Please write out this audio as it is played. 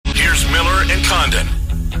Condon.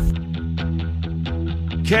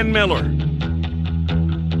 Ken Miller.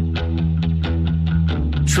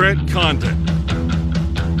 Trent Condon.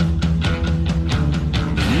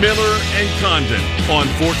 Miller and Condon on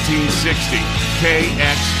 1460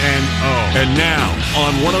 KXNO. And now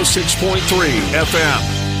on 106.3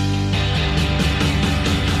 FM.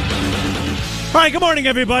 All right, good morning,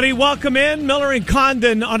 everybody. Welcome in. Miller and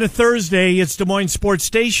Condon on a Thursday. It's Des Moines Sports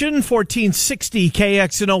Station, 1460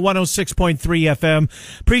 KXNO 106.3 FM.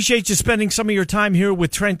 Appreciate you spending some of your time here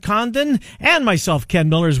with Trent Condon and myself, Ken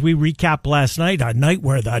Miller, as we recap last night, a night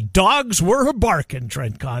where the dogs were barking,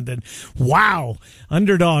 Trent Condon. Wow.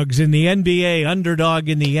 Underdogs in the NBA, underdog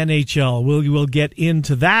in the NHL. We'll get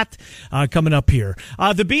into that coming up here.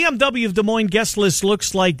 The BMW of Des Moines guest list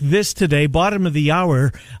looks like this today. Bottom of the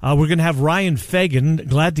hour, we're going to have Ryan Fagan.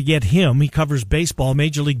 Glad to get him. He covers baseball,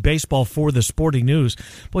 Major League Baseball for the Sporting News.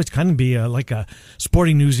 Boy, it's kind of be like a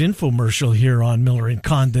Sporting News infomercial here on Miller and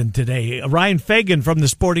Condon today. Ryan Fagan from the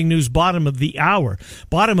Sporting News, bottom of the hour.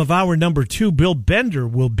 Bottom of hour number 2, Bill Bender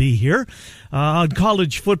will be here. On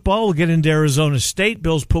college football, we'll get into Arizona State.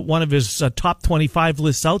 Bill's put one of his top 25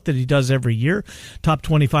 lists out that he does every year. Top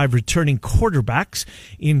 25 returning quarterbacks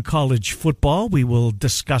in college football. We will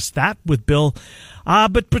discuss that with Bill.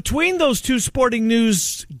 But between those two Sporting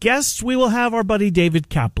News guests, we will have our buddy David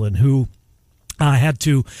Kaplan, who had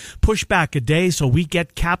to push back a day, so we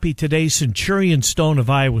get Cappy today. Centurion Stone of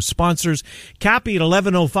Iowa sponsors. Cappy at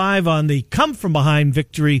 11:05 on the come-from-behind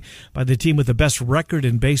victory by the team with the best record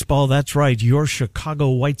in baseball. That's right, your Chicago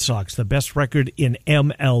White Sox, the best record in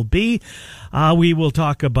MLB. We will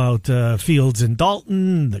talk about Fields and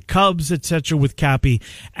Dalton, the Cubs, etc. with Cappy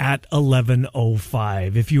at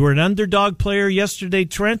 11:05. If you were an underdog player yesterday,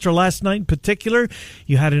 Trent, or last night in particular,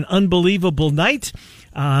 you had an unbelievable night.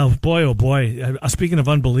 Boy, oh boy. Speaking of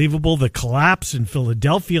unbelievable, the collapse in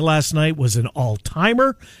Philadelphia last night was an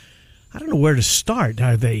all-timer. I don't know where to start.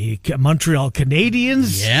 The Montreal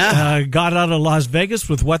Canadiens got out of Las Vegas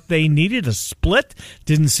with what they needed, a split.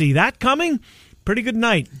 Didn't see that coming. Pretty good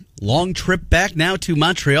night. Long trip back now to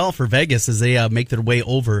Montreal for Vegas as they make their way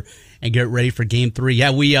over and get ready for Game 3.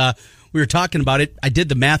 Yeah, we were talking about it. I did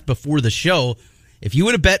the math before the show. If you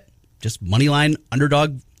would have bet just moneyline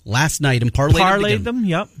underdog last night and parlayed them,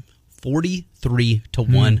 yep.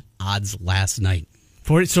 43-1 odds last night.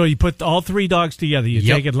 So you put all three dogs together. You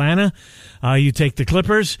take Atlanta, you take the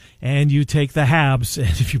Clippers, and you take the Habs. And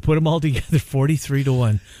if you put them all together,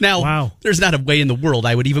 43-1. Now, wow. There's not a way in the world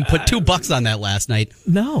I would even put $2 on that last night.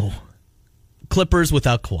 No. Clippers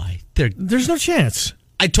without Kawhi. There's no chance.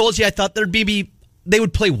 I told you I thought they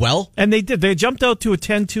would play well. And they did. They jumped out to a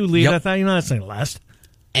 10-2 lead. Yep. I thought, that's not going to last.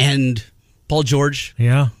 And Paul George.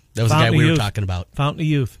 Yeah. That was the guy we were talking about. Fountain of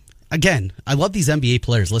youth. Again, I love these NBA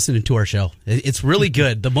players listening to our show. It's really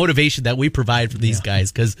good, the motivation that we provide for these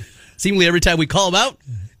guys, because seemingly every time we call them out,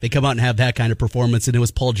 they come out and have that kind of performance, and it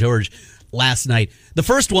was Paul George last night. The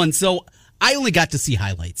first one, so I only got to see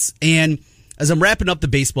highlights, and as I'm wrapping up the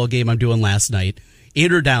baseball game I'm doing last night,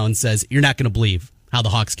 Andrew Downs says, "You're not going to believe how the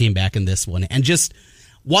Hawks came back in this one," and just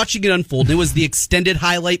watching it unfold, it was the extended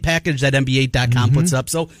highlight package that NBA.com puts up,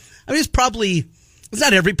 so I mean, it's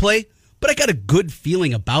not every play, but I got a good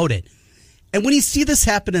feeling about it. And when you see this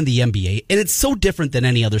happen in the NBA, and it's so different than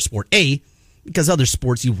any other sport, because other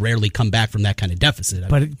sports, you rarely come back from that kind of deficit.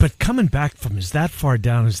 But coming back from as that far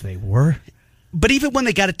down as they were. But even when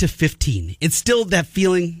they got it to 15, it's still that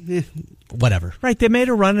feeling, whatever. Right, they made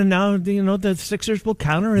a run, and now the Sixers will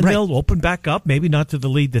counter, and they'll open back up, maybe not to the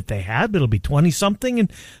lead that they had, but it'll be 20-something,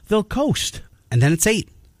 and they'll coast. And then it's 8.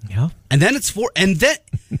 Yeah. And then it's 4, and then...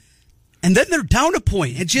 And then they're down a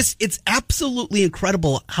point. It's absolutely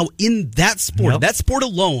incredible how in that sport, that sport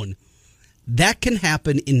alone, that can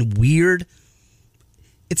happen in weird.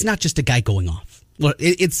 It's not just a guy going off. Well,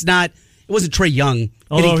 it wasn't Trae Young.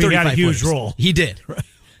 Although he got a huge role. He did. Right.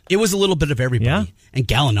 It was a little bit of everybody. Yeah. And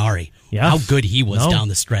Gallinari, how good he was down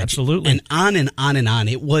the stretch. Absolutely. And on and on and on.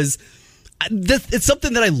 It's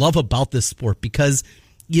something that I love about this sport, because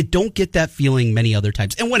you don't get that feeling many other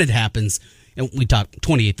times. And when it happens, and we talk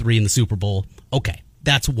 28-3 in the Super Bowl, okay,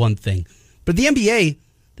 that's one thing. But the NBA,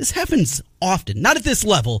 this happens often. Not at this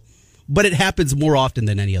level, but it happens more often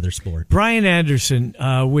than any other sport. Brian Anderson,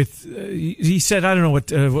 he said, I don't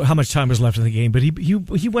know how much time was left in the game, but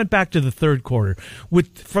he went back to the third quarter.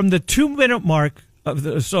 From the 2-minute mark,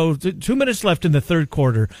 2 minutes left in the third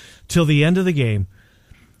quarter till the end of the game,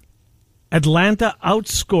 Atlanta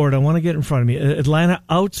outscored, I want to get in front of me, Atlanta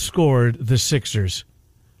outscored the Sixers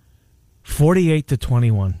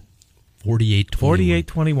 48-21. 48-21.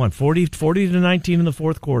 40-19 in the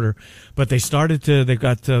fourth quarter, but they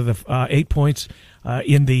got the 8 points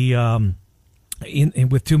in the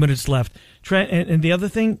with 2 minutes left. And the other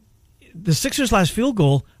thing, the Sixers' last field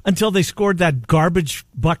goal, until they scored that garbage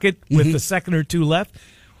bucket with the second or two left,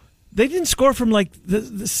 they didn't score from like the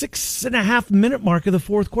 6.5 minute mark of the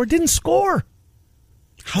fourth quarter. Didn't score.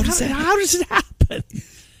 How does it happen?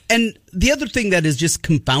 And the other thing that is just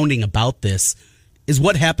confounding about this is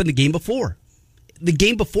what happened the game before. The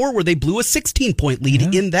game before where they blew a 16-point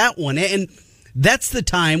lead in that one. And that's the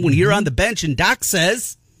time when you're on the bench and Doc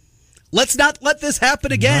says, let's not let this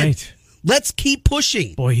happen again. Right. Let's keep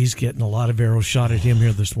pushing. Boy, he's getting a lot of arrows shot at him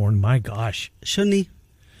here this morning. My gosh. Shouldn't he?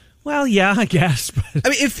 Well, yeah, I guess. But I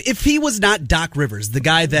mean, if he was not Doc Rivers, the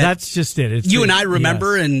guy that that's just it. You and I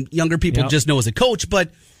remember, and younger people just know as a coach,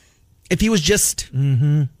 but if he was just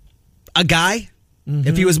a guy,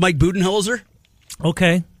 if he was Mike Budenholzer,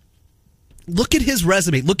 okay. Look at his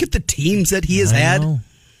resume. Look at the teams that he has had.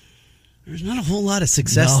 There's not a whole lot of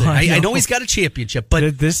success there. I know he's got a championship,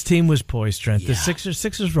 but this team was poised, Trent. Yeah. The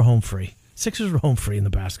Sixers were home free. Sixers were home free in the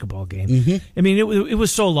basketball game. I mean, it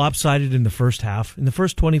was so lopsided in the first half. In the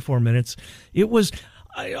first 24 minutes, it was.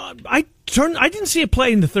 I didn't see it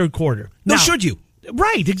play in the third quarter. No, should you?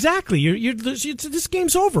 Right, exactly. This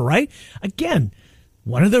game's over, right? Again,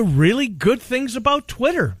 one of the really good things about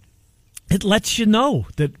Twitter, it lets you know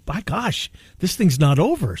that, my gosh, this thing's not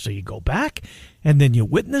over. So you go back, and then you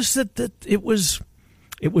witness that it was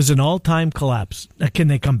an all-time collapse. Now, can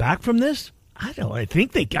they come back from this? I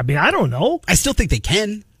don't know. I still think they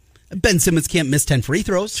can. Ben Simmons can't miss 10 free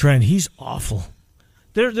throws. Trent, he's awful.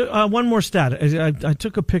 There, one more stat. I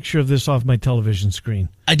took a picture of this off my television screen.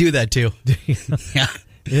 I do that too. Yeah.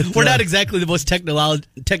 We're not exactly the most technology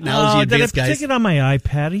advanced guys. Take it on my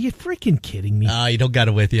iPad. Are you freaking kidding me? You don't got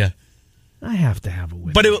it with you. I have to have it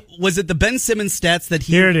with me. But was it the Ben Simmons stats that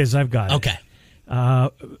he... Here it is. I've got it.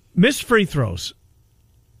 Okay. Missed free throws.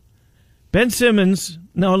 Ben Simmons...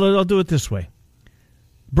 No, I'll do it this way.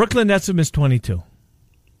 Brooklyn Nets have missed 22.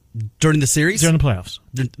 During the series? During the playoffs.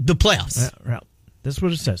 The playoffs. Right. That's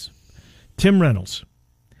what it says. Tim Reynolds.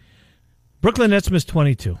 Brooklyn Nets missed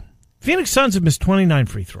 22. Phoenix Suns have missed 29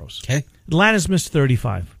 free throws. Okay. Atlanta's missed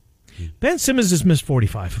 35. Ben Simmons has missed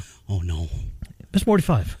 45. Oh, no. Missed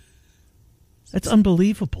 45. That's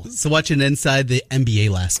unbelievable. So watching Inside the NBA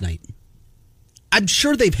last night, I'm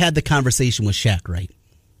sure they've had the conversation with Shaq, right?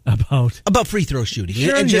 About free throw shooting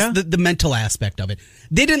and just the mental aspect of it.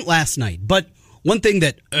 They didn't last night, but one thing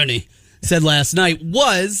that Ernie said last night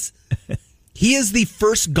was he is the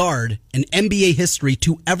first guard in NBA history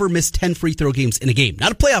to ever miss 10 free throw games in a game.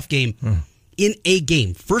 Not a playoff game, in a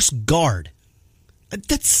game. First guard.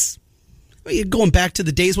 That's going back to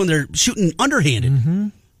the days when they're shooting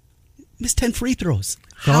underhanded. Missed 10 free throws.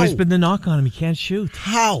 It's always been the knock on him. He can't shoot.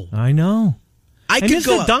 How? I know. I missed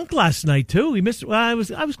a dunk last night too. He missed. Well, I was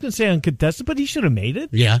going to say uncontested, but he should have made it.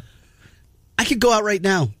 Yeah. I could go out right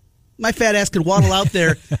now. My fat ass could waddle out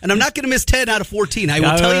there, and I'm not going to miss 10 out of 14. I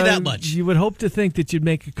will tell you that much. You would hope to think that you'd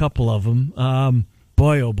make a couple of them.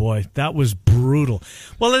 Boy, oh boy, that was brutal.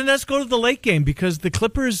 Well, then let's go to the late game, because the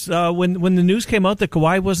Clippers, when the news came out that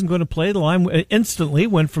Kawhi wasn't going to play, the line instantly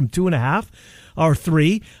went from 2.5 or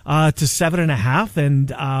 3 to 7.5,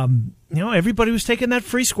 and everybody was taking that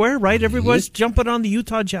free square, right? Everybody's jumping on the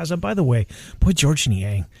Utah Jazz. And by the way, boy, George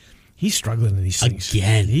Niang, he's struggling in these things.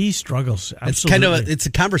 Again. He struggles. Absolutely. It's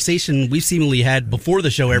a conversation we've seemingly had before the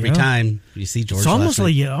show every time you see George. It's almost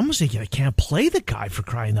like you can't play the guy, for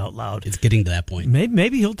crying out loud. It's getting to that point.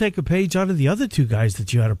 Maybe he'll take a page out of the other two guys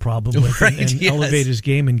that you had a problem with and elevate his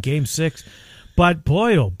game in Game 6. But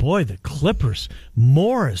boy, oh boy, the Clippers,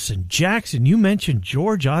 Morris and Jackson, you mentioned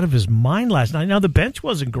George out of his mind last night. Now, the bench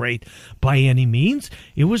wasn't great by any means.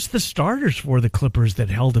 It was the starters for the Clippers that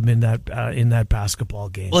held him in that basketball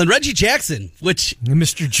game. Well, and Reggie Jackson, which...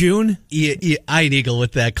 Mr. June? Iron Eagle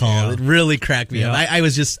with that call. Yeah. It really cracked me up. I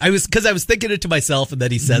was thinking it to myself, and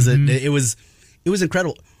then he says it. It was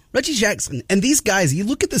incredible. Reggie Jackson, and these guys, you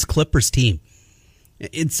look at this Clippers team,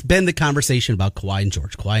 it's been the conversation about Kawhi and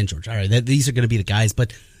George. All right, these are going to be the guys,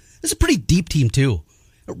 but it's a pretty deep team, too.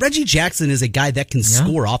 Reggie Jackson is a guy that can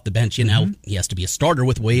score off the bench. He has to be a starter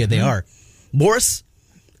with the way they are. Morris,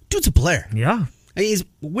 dude's a player. Yeah. I mean, he's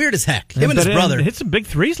weird as heck. Him and his brother. Hit some big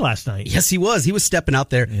threes last night. Yes, he was. He was stepping out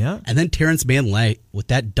there. Yeah. And then Terrence Mann with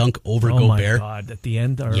that dunk over Gobert. Oh, my God. At the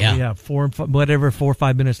end, 4 or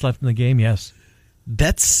 5 minutes left in the game, yes.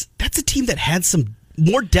 That's a team that had some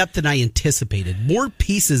more depth than I anticipated. More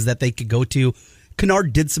pieces that they could go to.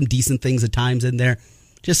 Kennard did some decent things at times in there.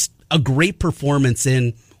 Just a great performance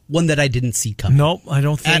in one that I didn't see coming. Nope, I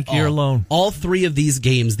don't think you're alone. All three of these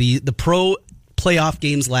games, the pro playoff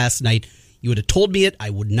games last night, You would have told me it. I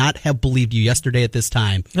would not have believed you yesterday at this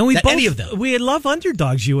time. And we both, any of them. We love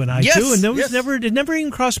underdogs, you and I, Yes, too. And there was yes. it never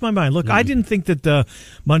even crossed my mind. Look, I didn't think that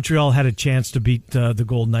Montreal had a chance to beat the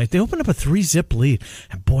Golden Knights. They opened up a 3-zip lead,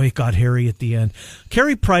 and boy, it got hairy at the end.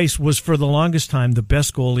 Carey Price was, for the longest time, the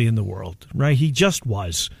best goalie in the world, right? He just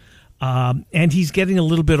was. And he's getting a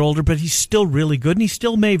little bit older, but he's still really good, and he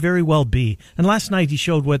still may very well be. And last night he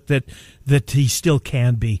showed that he still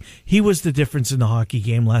can be. He was the difference in the hockey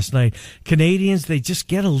game last night. Canadians, they just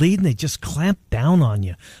get a lead and they just clamp down on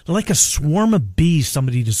you. They're like a swarm of bees,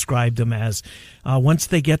 somebody described them as, once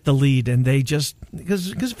they get the lead. And they just,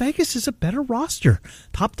 because Vegas is a better roster.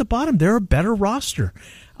 Top to bottom, they're a better roster.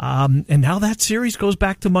 And now that series goes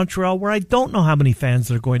back to Montreal, where I don't know how many fans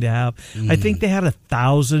they're going to have. I think they had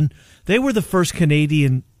 1,000. They were the first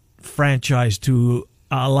Canadian franchise to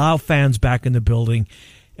allow fans back in the building,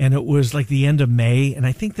 and it was like the end of May. And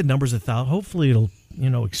I think the number's 1,000. Hopefully,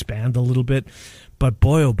 it'll expand a little bit. But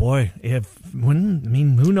boy, oh boy,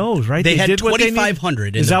 who knows, right? They had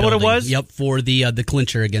 2,500. Is that what it was? Yep, for the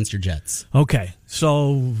clincher against your Jets. Okay,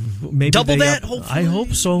 so maybe double that. Hopefully, I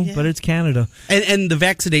hope so, yeah. But it's Canada, and the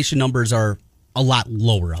vaccination numbers are a lot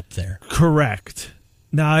lower up there. Correct.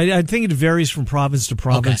 Now, I think it varies from province to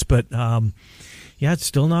province, Okay. but it's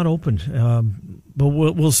still not open. But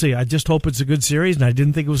we'll see. I just hope it's a good series, and I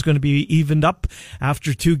didn't think it was going to be evened up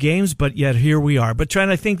after 2 games, but yet here we are. But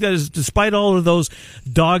Trent, I think that despite all of those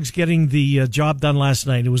dogs getting the job done last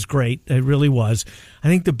night, it was great. It really was. I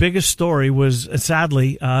think the biggest story was,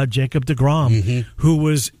 sadly, Jacob deGrom, who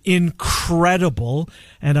was incredible,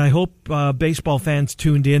 and I hope baseball fans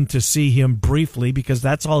tuned in to see him briefly, because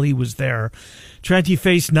that's all he was there. Trent, he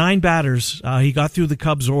faced 9 batters. He got through the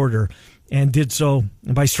Cubs' order, and did so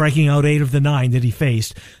by striking out 8 of the 9 that he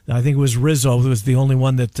faced. I think it was Rizzo who was the only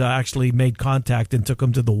one that actually made contact and took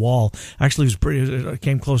him to the wall. Actually,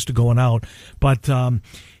 came close to going out. But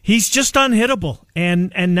he's just unhittable.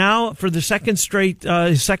 And now for the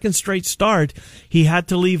his second straight start, he had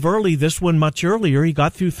to leave early. This one much earlier. He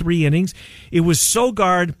got through 3 innings. It was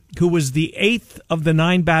Sogard, who was the 8th of the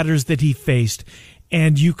 9 batters that he faced.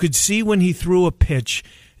 And you could see when he threw a pitch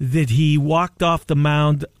that he walked off the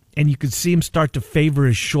mound, and you could see him start to favor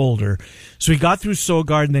his shoulder. So he got through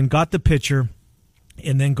Sogard and then got the pitcher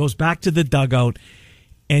and then goes back to the dugout,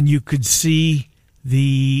 and you could see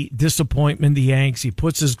the disappointment, the angst. He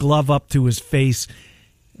puts his glove up to his face.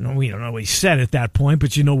 We don't know what he said at that point,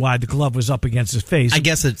 but you know why the glove was up against his face. I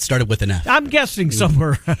guess it started with an F. I'm guessing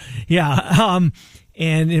somewhere. Yeah.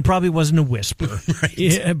 And it probably wasn't a whisper. Right.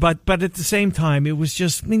 Yeah, but at the same time, it was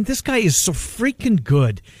just, this guy is so freaking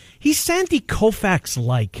good. He's Sandy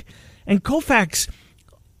Koufax-like. And Koufax,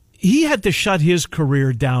 he had to shut his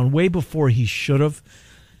career down way before he should have.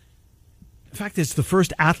 In fact, it's the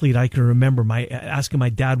first athlete I can remember asking my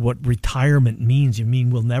dad what retirement means. You mean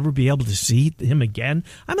we'll never be able to see him again?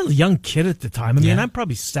 I'm a young kid at the time. I'm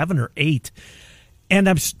probably 7 or 8. And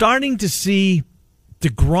I'm starting to see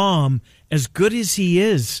deGrom, as good as he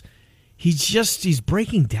is, he's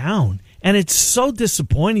breaking down. And it's so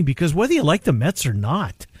disappointing, because whether you like the Mets or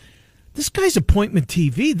not, this guy's appointment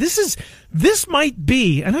TV. This might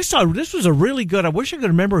be, and this was a really good, I wish I could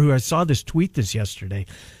remember who I saw this tweet this yesterday,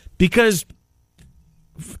 because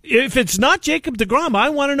if it's not Jacob deGrom, I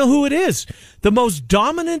want to know who it is. The most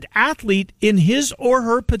dominant athlete in his or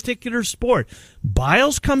her particular sport.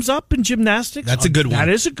 Biles comes up in gymnastics. That's a good one. That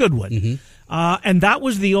is a good one. Mm-hmm. And that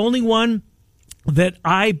was the only one that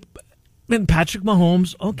and Patrick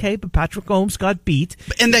Mahomes, okay, but Patrick Mahomes got beat.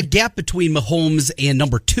 And that gap between Mahomes and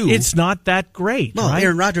number 2. It's not that great, well, right?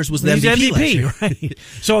 Aaron Rodgers was the MVP last year. Right?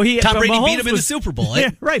 So Tom Brady beat him in the Super Bowl.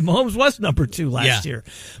 Yeah, right. Mahomes was number 2 last year.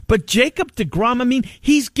 But Jacob deGrom,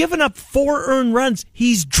 he's given up 4 earned runs.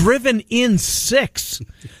 He's driven in 6.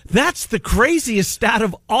 That's the craziest stat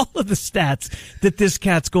of all of the stats that this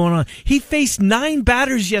cat's going on. He faced 9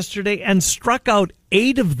 batters yesterday and struck out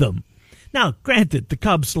 8 of them. Now, granted, the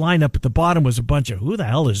Cubs lineup at the bottom was a bunch of, who the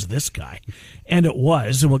hell is this guy? And it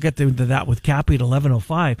was, and we'll get into that with Cappy at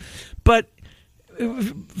 11:05. But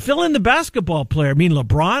fill in the basketball player.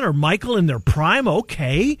 LeBron or Michael in their prime,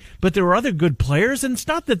 okay. But there were other good players, and it's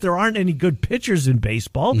not that there aren't any good pitchers in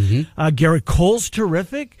baseball. Mm-hmm. Garrett Cole's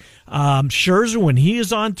terrific. Scherzer, when he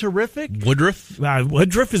is on, terrific.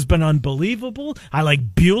 Woodruff has been unbelievable. I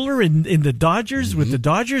like Buehler in the Dodgers, with the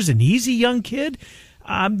Dodgers, and he's a young kid.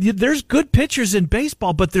 There's good pitchers in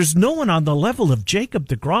baseball, but there's no one on the level of Jacob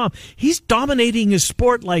deGrom. He's dominating his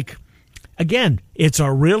sport like, again, it's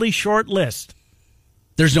a really short list.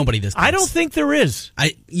 There's nobody this close. I don't think there is.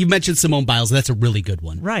 You mentioned Simone Biles. That's a really good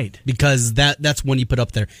one. Right. Because that's one you put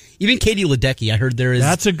up there. Even Katie Ledecky, I heard there is.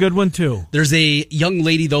 That's a good one, too. There's a young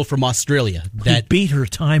lady, though, from Australia that beat her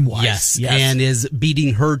time-wise. Yes, and is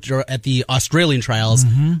beating her at the Australian trials,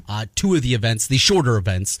 two of the events, the shorter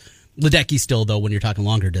events. Ledecky still, though, when you're talking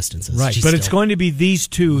longer distances. Right, but it's going to be these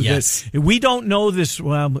two. Yes. That we don't know this.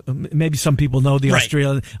 Well, maybe some people know the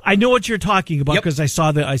Australian. I know what you're talking about because I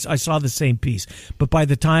saw the same piece. But by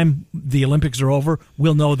the time the Olympics are over,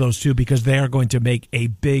 we'll know those two because they are going to make a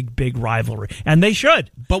big, big rivalry. And they should.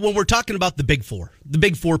 But when we're talking about the Big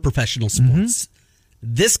Four professional sports,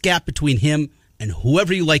 this gap between him and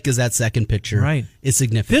whoever you like as that second pitcher is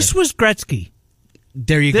significant. This was Gretzky.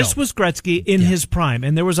 There you go. This was Gretzky in his prime,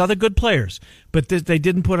 and there was other good players, but they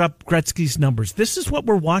didn't put up Gretzky's numbers. This is what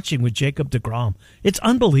we're watching with Jacob deGrom. It's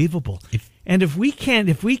unbelievable. And if he can't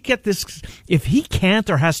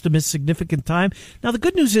or has to miss significant time, now the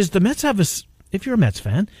good news is the Mets if you're a Mets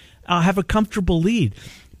fan, have a comfortable lead.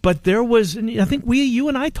 But there was, and I think you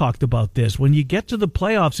and I talked about this, when you get to the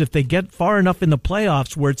playoffs, if they get far enough in the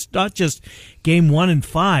playoffs where it's not just game 1 and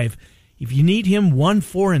 5, if you need him 1,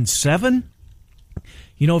 4, and 7,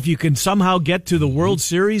 if you can somehow get to the World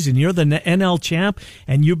Series and you're the NL champ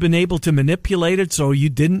and you've been able to manipulate it so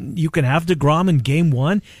you can have DeGrom in game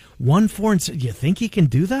 1, 1, 4, and 7. Do you think he can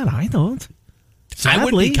do that? I don't. Sadly. I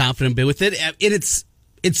wouldn't be confident with it. It's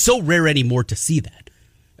so rare anymore to see that.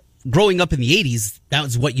 Growing up in the 80s, that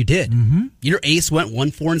was what you did. Your ace went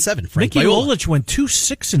 1, 4, and 7. Frank Mickey Viola. Olich went 2,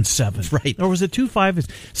 6, and 7. Right. Or was it 2, 5?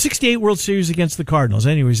 68 World Series against the Cardinals.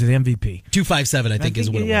 Anyways, the MVP. 2-5-7, I think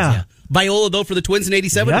is what it was. Yeah. Viola, though, for the Twins in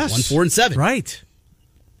 87, 1, 4, and 7. Right.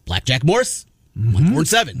 Blackjack Morse, 1, 4, and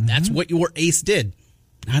 7. That's what your ace did.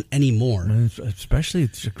 Not anymore. Especially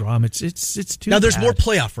DeGrom. It's too Now, there's bad. more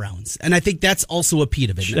playoff rounds, and I think that's also a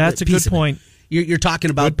piece of it. That's a good point. You're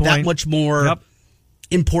talking about that much more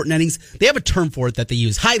important innings. They have a term for it that they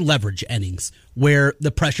use, high leverage innings, where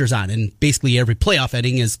the pressure's on, and basically every playoff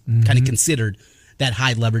inning is kind of considered that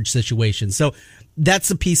high leverage situation. So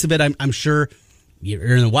that's a piece of it. I'm sure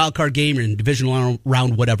you're in a wild card game, you're in a divisional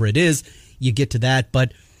round, whatever it is, you get to that,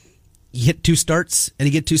 but you hit 2 starts, and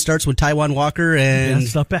you get 2 starts with Taijuan Walker and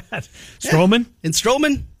that's not bad. Stroman? And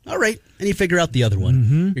Stroman, all right. And you figure out the other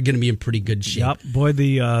one. You're going to be in pretty good shape. Yep. Boy,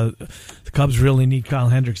 the Cubs really need Kyle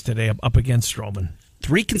Hendricks today up against Stroman.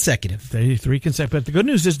 3 consecutive. 3 consecutive. But the good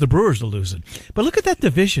news is the Brewers are losing. But look at that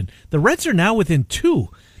division. The Reds are now within 2,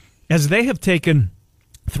 as they have taken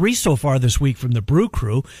 3 so far this week from the Brew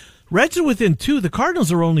Crew. Reds are within 2. The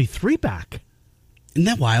Cardinals are only 3 back. Isn't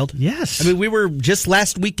that wild? Yes. I mean, we were just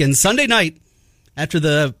last weekend, Sunday night, after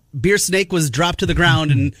the beer snake was dropped to the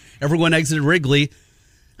ground and everyone exited Wrigley,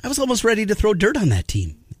 I was almost ready to throw dirt on that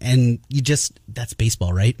team. And that's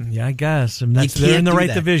baseball, right? Yeah, I guess. And they're in the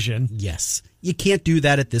right division. Yes. You can't do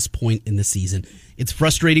that at this point in the season. It's a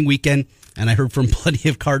frustrating weekend, and I heard from plenty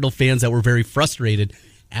of Cardinal fans that were very frustrated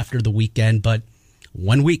after the weekend, but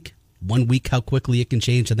 1 week, how quickly it can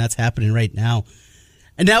change, and that's happening right now.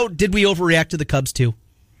 And now, did we overreact to the Cubs, too?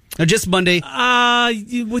 Or just Monday?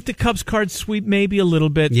 With the Cubs card sweep, maybe a little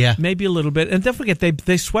bit. Yeah. Maybe a little bit. And don't forget,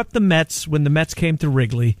 they swept the Mets when the Mets came to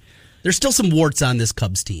Wrigley. There's still some warts on this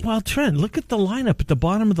Cubs team. Well, Trent, look at the lineup at the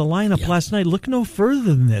bottom of the lineup last night. Look no further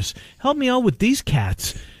than this. Help me out with these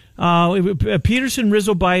cats. Peterson,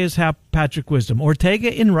 Rizzo, Baez, Patrick Wisdom.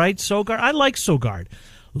 Ortega in right, Sogard. I like Sogard.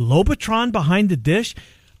 Lobotron behind the dish.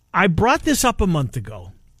 I brought this up a month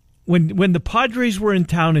ago when the Padres were in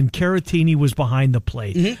town and Caratini was behind the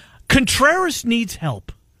plate. Contreras needs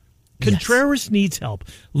help. Needs help.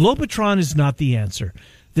 Lobotron is not the answer.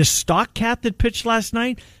 This stock cat that pitched last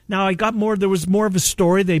night, now there was more of a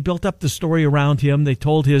story. They built up the story around him. They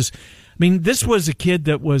told this was a kid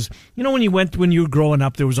that was, when you were growing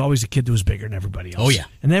up, there was always a kid that was bigger than everybody else. Oh, yeah.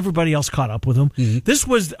 And everybody else caught up with him. This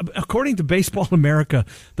was, according to Baseball America,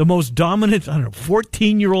 the most dominant,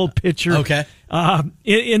 14-year-old pitcher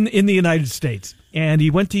in the United States. And he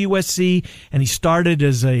went to USC, and he started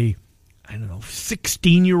as a,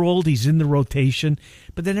 16-year-old. He's in the rotation.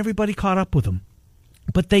 But then everybody caught up with him.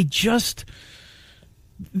 But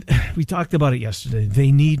we talked about it yesterday.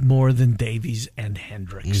 They need more than Davies and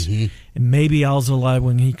Hendricks. And maybe Alzolay,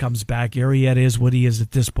 when he comes back. Arrieta is what he is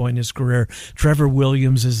at this point in his career. Trevor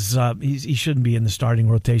Williams is he shouldn't be in the starting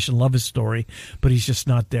rotation. Love his story, but he's just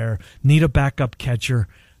not there. Need a backup catcher.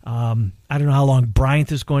 I don't know how long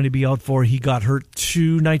Bryant is going to be out for. He got hurt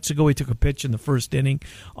 2 nights ago. He took a pitch in the first inning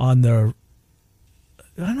on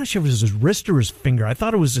I'm not sure if it was his wrist or his finger. I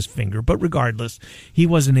thought it was his finger, but regardless, he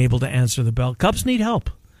wasn't able to answer the bell. Cubs need help.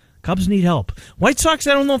 Cubs need help. White Sox,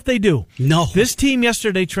 I don't know if they do. No. This team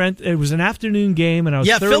yesterday, Trent, it was an afternoon game, and I was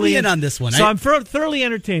fill me in on this one. So I'm thoroughly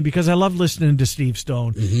entertained because I love listening to Steve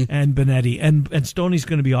Stone and Benetti, and Stoney's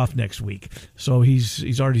going to be off next week. So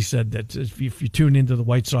he's already said that if you tune into the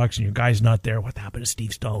White Sox and your guy's not there, what happened to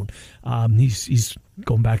Steve Stone? He's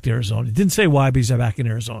going back to Arizona. He didn't say why, but he's back in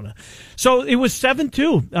Arizona. So it was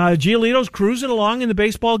 7-2. Giolito's cruising along in the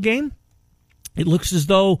baseball game. It looks as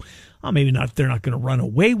though, maybe not. They're not going to run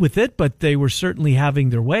away with it, but they were certainly having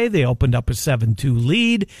their way. They opened up a 7-2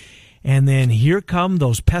 lead, and then here come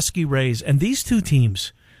those pesky Rays. And these two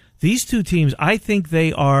teams, I think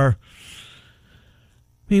they are.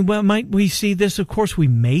 I mean, well, might we see this? Of course, we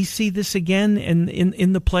may see this again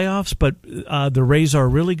in the playoffs, but the Rays are a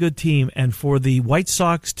really good team, and for the White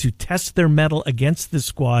Sox to test their mettle against this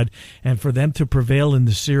squad and for them to prevail in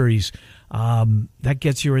the series, that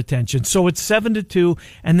gets your attention. So it's 7-2,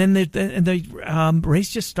 and then the Rays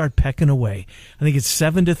just start pecking away. I think it's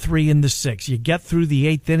 7-3 in the sixth. You get through the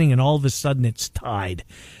eighth inning, and all of a sudden it's tied.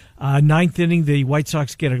 Ninth inning, the White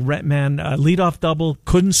Sox get a leadoff double,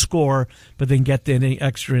 couldn't score, but then get the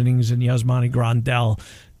extra innings, and Yasmani Grandal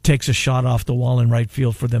takes a shot off the wall in right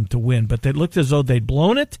field for them to win. But they looked as though they'd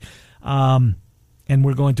blown it, and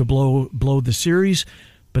we're going to blow the series.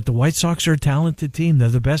 But the White Sox are a talented team. They're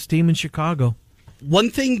the best team in Chicago.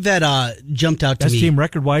 One thing that jumped out to me. Best team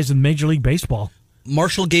record-wise in Major League Baseball.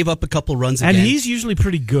 Marshall gave up a couple runs again. And he's usually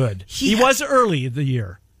pretty good. He was early in the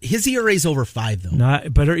year. His ERA's over 5, though.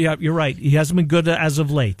 But yeah, you're right. He hasn't been good as of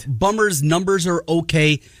late. Bummer's numbers are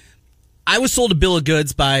okay. I was sold a bill of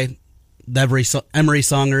goods by the Emery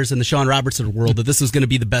Songers and the Sean Robertson of the world that this was going to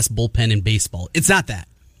be the best bullpen in baseball. It's not that.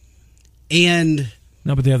 And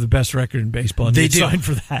no, but they have the best record in baseball. And they do. Signed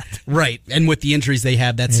for that. Right. And with the injuries they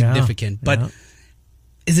have, that's significant. But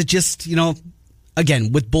is it just,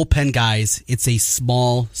 again, with bullpen guys, it's a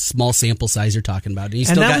small sample size you're talking about. And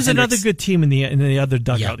that was another good team in the other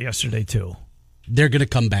dugout yesterday, too. They're going to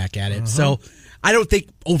come back at it. So I don't think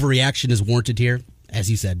overreaction is warranted here. As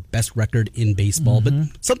you said, best record in baseball. But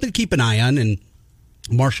something to keep an eye on. And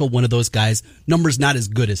Marshall, one of those guys, numbers not as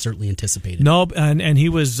good as certainly anticipated. No, and he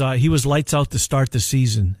was lights out to start the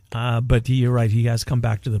season. But you're right, he has come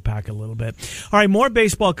back to the pack a little bit. All right, more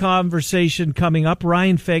baseball conversation coming up.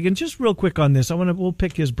 Ryan Fagan, just real quick on this. We'll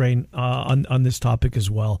pick his brain on this topic as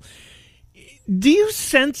well. Do you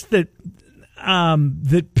sense that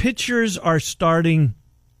that pitchers are starting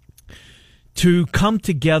to come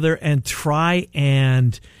together and try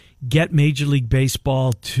and get Major League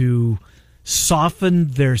Baseball to soften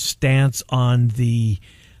their stance on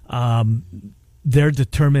their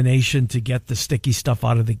determination to get the sticky stuff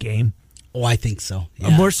out of the game? Oh, I think so. Yeah.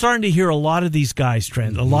 And we're starting to hear a lot of these guys,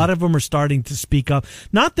 Trent. A lot of them are starting to speak up.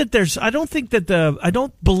 Not that I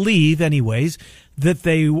don't believe, anyways, that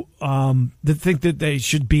they that think that they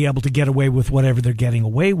should be able to get away with whatever they're getting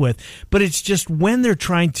away with. But it's just when they're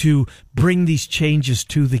trying to bring these changes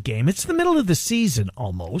to the game. It's the middle of the season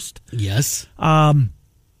almost. Yes.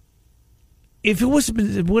 If it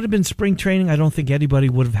would have been spring training, I don't think anybody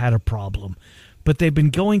would have had a problem. But they've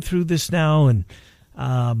been going through this now, and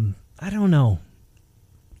I don't know.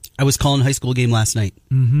 I was calling a high school game last night.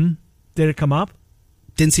 Mm-hmm. Did it come up?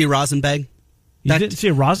 Didn't see a rosin bag. You didn't see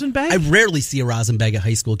a rosin bag? I rarely see a rosin bag at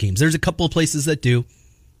high school games. There's a couple of places that do.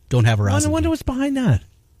 Don't have a rosin bag. I wonder what's behind that.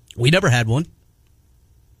 We never had one.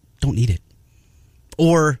 Don't need it.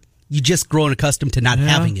 Or you just grown accustomed to not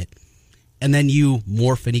having it. And then you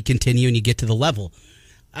morph and you continue and you get to the level.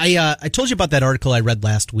 I told you about that article I read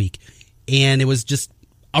last week, and it was just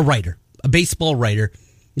a writer, a baseball writer,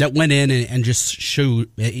 that went in and just showed,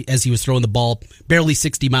 as he was throwing the ball barely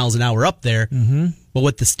 60 miles an hour up there, but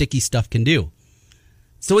what the sticky stuff can do.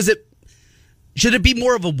 So should it be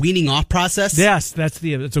more of a weaning off process? Yes, that's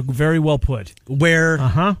a very well put. Where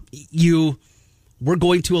we're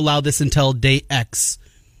going to allow this until day X.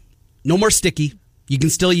 No more sticky. You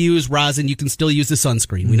can still use rosin. You can still use the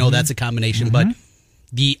sunscreen. We know that's a combination, but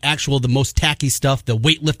the most tacky stuff, the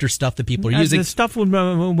weightlifter stuff that people are using. The stuff when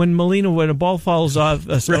a ball falls off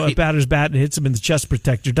a batter's bat and hits him in the chest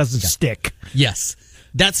protector doesn't stick. Yes.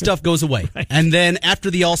 That stuff goes away. Right. And then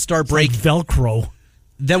after the All-Star break, like Velcro.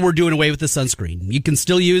 Then we're doing away with the sunscreen. You can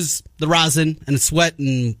still use the rosin and sweat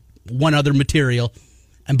and one other material.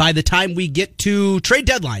 And by the time we get to trade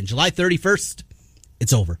deadline, July 31st,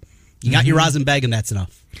 it's over. You got your rosin bag, and that's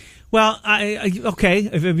enough. Well, okay.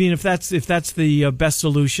 If that's the best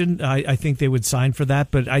solution, I think they would sign for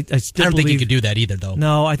that. But I still don't think you could do that either, though.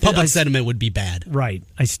 No, public sentiment would be bad. Right.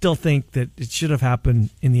 I still think that it should have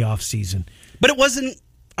happened in the off season. But it wasn't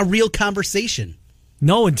a real conversation.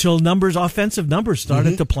 No, until offensive numbers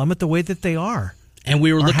started to plummet the way that they are. And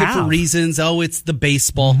we were looking for reasons. Oh, it's the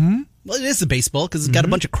baseball. Mm-hmm. Well, it is the baseball because it's got a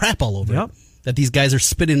bunch of crap all over it that these guys are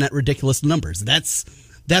spitting at ridiculous numbers. That's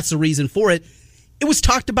the reason for it. It was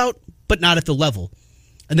talked about, but not at the level.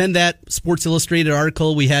 And then that Sports Illustrated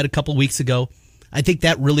article we had a couple weeks ago, I think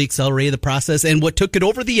that really accelerated the process. And what took it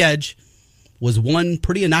over the edge was one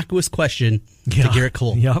pretty innocuous question to Garrett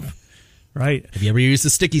Cole. Yep. Right. Have you ever used the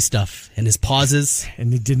sticky stuff and his pauses?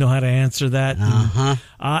 And he didn't know how to answer that.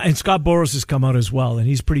 And Scott Boras has come out as well, and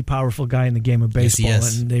he's a pretty powerful guy in the game of baseball.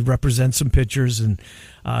 Yes, and they represent some pitchers, and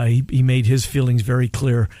he made his feelings very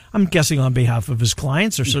clear. I'm guessing on behalf of his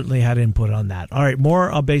clients, or certainly had input on that. All right,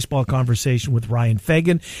 more baseball conversation with Ryan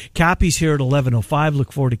Fagan. Cappy's here at 11:05.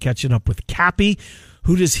 Look forward to catching up with Cappy.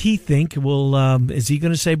 Who does he think will, is he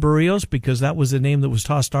going to say Berríos? Because that was the name that was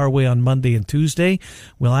tossed our way on Monday and Tuesday.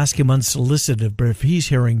 We'll ask him unsolicited if he's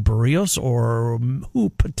hearing Berríos or who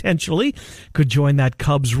potentially could join that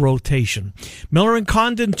Cubs rotation. Miller and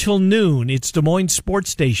Condon till noon. It's Des Moines Sports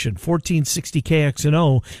Station, 1460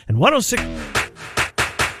 KXNO and 106.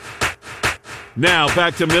 Now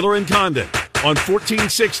back to Miller and Condon on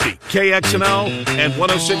 1460 KXNO and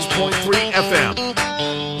 106.3 FM.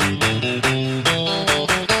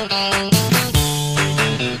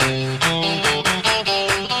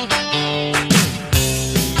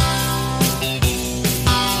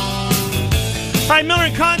 All right, Miller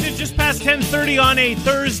and Condon just past 10:30 on a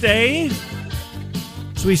Thursday.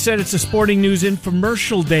 So we said it's a Sporting News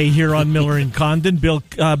infomercial day here on Miller and Condon. Bill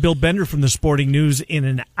Bender from the Sporting News in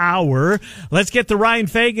an hour. Let's get to Ryan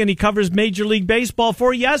Fagan. He covers Major League Baseball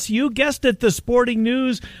for, yes, you guessed it, the Sporting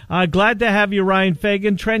News. Glad to have you, Ryan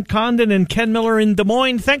Fagan. Trent Condon and Ken Miller in Des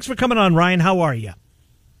Moines. Thanks for coming on, Ryan. How are you?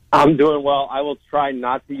 I'm doing well. I will try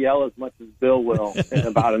not to yell as much as Bill will in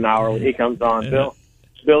about an hour when he comes on.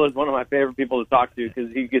 Bill is one of my favorite people to talk to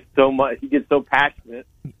because he gets so passionate.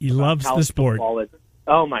 He loves the sport.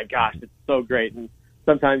 Oh my gosh, it's so great. And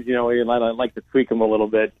sometimes, I like to tweak him a little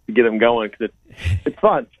bit to get him going because it's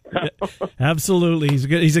fun. Absolutely.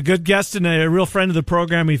 He's a good guest and a real friend of the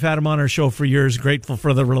program. We've had him on our show for years. Grateful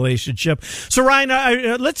for the relationship. So,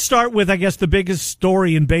 Ryan, let's start with, I guess, the biggest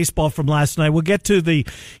story in baseball from last night. We'll get to the,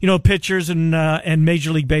 pitchers and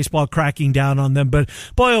Major League Baseball cracking down on them. But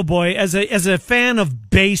boy, oh boy, as a fan of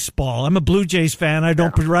baseball, I'm a Blue Jays fan. I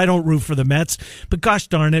don't root for the Mets, but gosh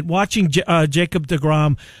darn it, watching Jacob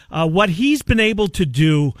deGrom, what he's been able to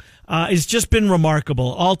do. It's just been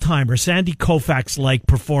remarkable. All-timer, Sandy Koufax-like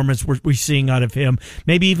performance we're seeing out of him.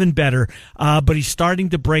 Maybe even better. But he's starting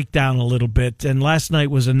to break down a little bit. And last night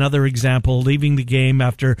was another example, leaving the game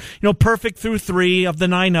after, perfect through 3 of the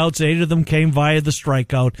 9 outs. 8 of them came via the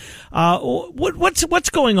strikeout. What's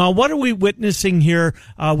going on? What are we witnessing here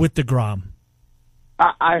with deGrom?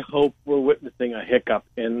 I hope we're witnessing a hiccup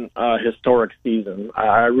in a historic season.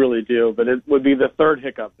 I really do, but it would be the third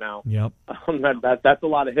hiccup now. Yep. That's a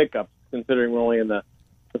lot of hiccups, considering we're only in the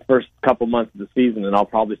first couple months of the season, and I'll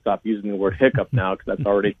probably stop using the word hiccup now because that's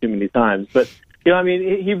already too many times. But,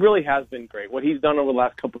 he really has been great. What he's done over the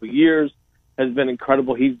last couple of years has been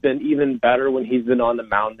incredible. He's been even better when he's been on the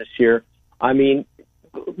mound this year.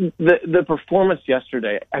 The performance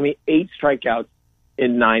yesterday, 8 strikeouts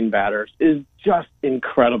in 9 batters is just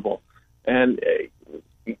incredible. And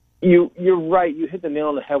you're right. You hit the nail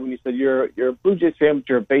on the head when you said you're a Blue Jays fan, but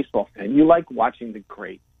you're a baseball fan. You like watching the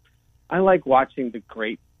greats. I like watching the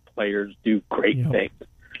great players do great things.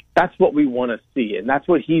 That's what we want to see, and that's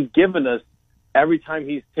what he's given us every time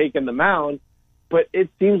he's taken the mound. But it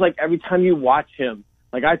seems like every time you watch him,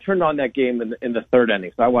 like I turned on that game in the 3rd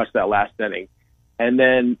inning, so I watched that last inning, and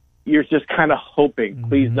then you're just kind of hoping,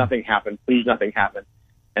 please nothing happen, please nothing happen.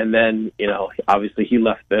 And then, obviously he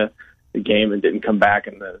left the game and didn't come back,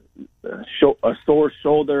 and a sore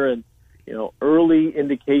shoulder and, early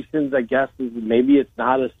indications, I guess, is maybe it's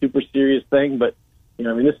not a super serious thing, but,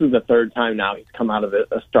 this is the 3rd time now he's come out of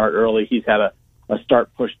a start early. He's had a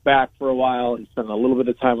start pushed back for a while. He spent a little bit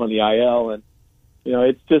of time on the IL, and,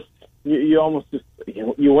 it's just, you almost just,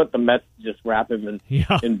 you want the Mets to just wrap him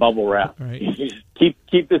in bubble wrap. Right.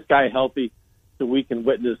 Keep this guy healthy so we can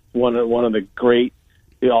witness one of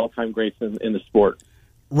the all-time greats in the sport.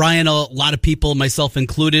 Ryan, a lot of people, myself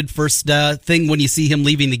included, first thing when you see him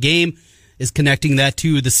leaving the game is connecting that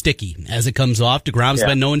to the sticky as it comes off. deGrom's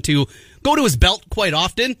been known to go to his belt quite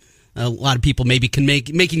often. A lot of people maybe can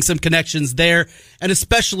making some connections there, and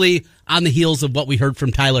especially on the heels of what we heard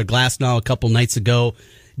from Tyler Glasnow a couple nights ago.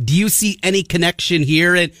 Do you see any connection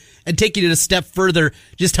here? And taking it a step further,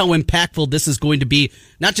 just how impactful this is going to be,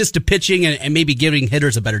 not just to pitching and maybe giving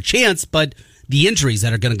hitters a better chance, but the injuries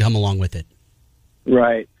that are going to come along with it.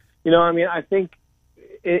 Right. I think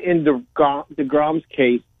in deGrom's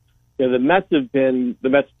case, the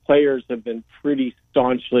Mets players have been pretty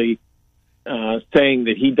staunchly saying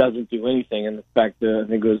that he doesn't do anything. And in fact, I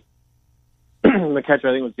think it was the catcher,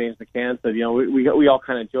 I think it was James McCann, said, we all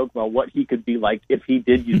kind of joke about what he could be like if he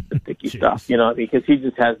did use the sticky stuff, because he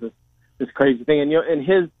just has this crazy thing. And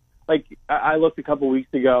his, I looked a couple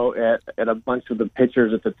weeks ago at a bunch of the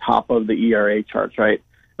pitchers at the top of the ERA charts, right?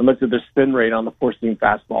 And looked at their spin rate on the four-seam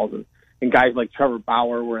fastballs. And guys like Trevor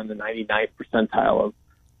Bauer were in the 99th percentile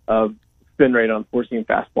of spin rate on four-seam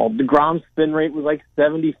fastball. DeGrom's spin rate was like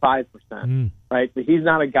 75%, right? So he's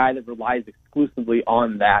not a guy that relies exclusively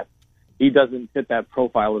on that. He doesn't fit that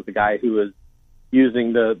profile as the guy who is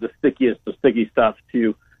using the sticky stuff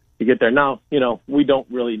to get there. Now, we don't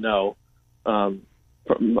really know from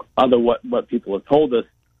what people have told us,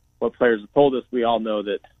 what players have told us. We all know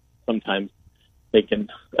that sometimes they can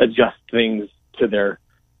adjust things to their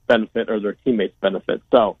benefit or their teammates' benefit.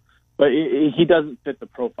 So, but he doesn't fit the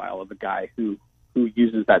profile of a guy who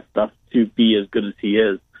uses that stuff to be as good as he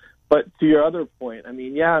is. But to your other point,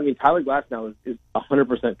 Tyler Glasnow is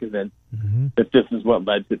 100% convinced that this is what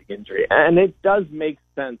led to the injury. And it does make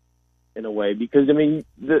sense in a way because,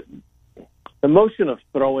 the motion of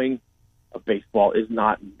throwing a baseball is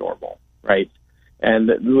not normal, right? And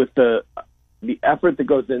with the effort that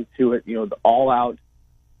goes into it, the all-out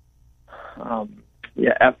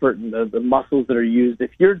effort and the muscles that are used,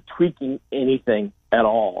 if you're tweaking anything at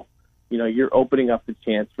all, you're opening up the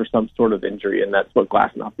chance for some sort of injury, and that's what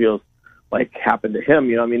Glasnow feels like happened to him.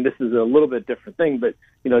 This is a little bit different thing, but,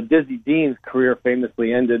 Dizzy Dean's career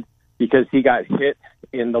famously ended because he got hit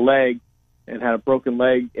in the leg and had a broken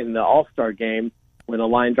leg in the All-Star game when a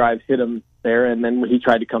line drive hit him there, and then when he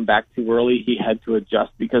tried to come back too early, he had to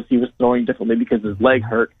adjust because he was throwing differently because his leg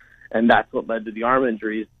hurt, and that's what led to the arm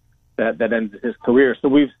injuries that ended his career. So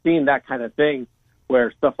we've seen that kind of thing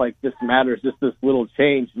where stuff like this matters, just this little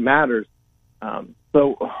change matters.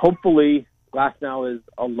 So hopefully Glasnow is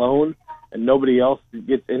alone and nobody else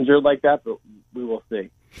gets injured like that, but we will see.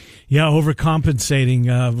 Yeah,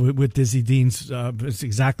 overcompensating with Dizzy Dean's is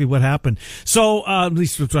exactly what happened. So, at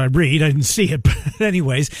least that's what I read. I didn't see it. But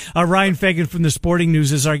anyways, Ryan Fagan from the Sporting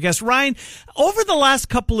News is our guest. Ryan, over the last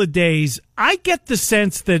couple of days, I get the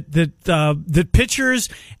sense that pitchers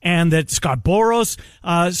and that Scott Boras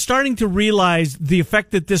starting to realize the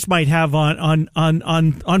effect that this might have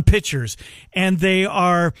on pitchers, and they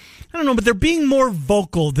are, I don't know, but they're being more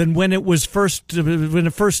vocal than when it first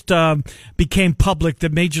became public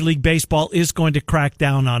that Major League Baseball is going to crack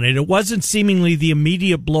down on it. It wasn't seemingly the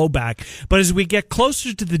immediate blowback, but as we get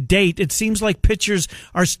closer to the date, it seems like pitchers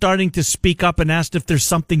are starting to speak up and ask if there's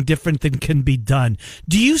something different that can be done.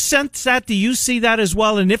 Do you sense that? Do you see that as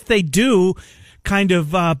well? And if they do, kind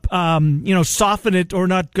of soften it or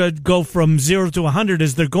not go from 0 to 100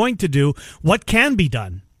 as they're going to do, what can be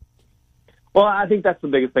done? Well, I think that's the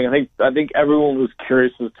biggest thing. I think everyone was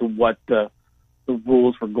curious as to what the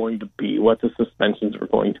rules were going to be, what the suspensions were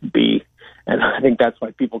going to be. And I think that's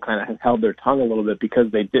why people kind of held their tongue a little bit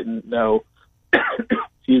because they didn't know, they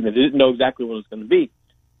didn't know exactly what it was going to be.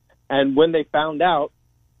 And when they found out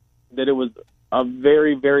that it was a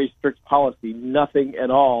very, very strict policy, nothing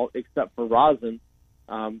at all except for rosin,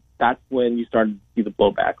 that's when you started to see the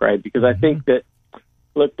blowback, right? Because I think that,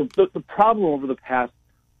 look, the problem over the past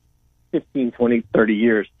 15, 20, 30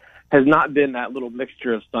 years has not been that little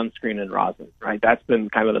mixture of sunscreen and rosin, right? That's been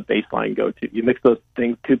kind of the baseline go-to. You mix those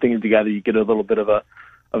two things together, you get a little bit of a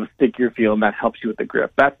stickier feel, and that helps you with the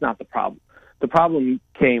grip. That's not the problem. The problem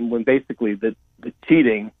came when basically the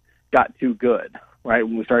cheating got too good, right?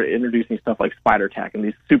 When we started introducing stuff like spider tack and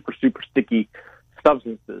these super, super sticky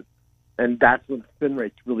substances. And that's when the spin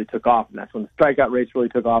rates really took off, and that's when the strikeout rates really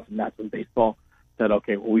took off, and that's when baseball said,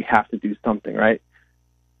 okay, well, we have to do something, right?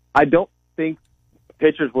 I don't think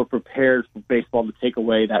pitchers were prepared for baseball to take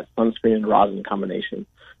away that sunscreen and rosin combination,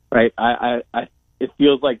 right? It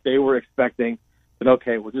feels like they were expecting that,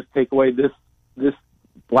 okay, we'll just take away this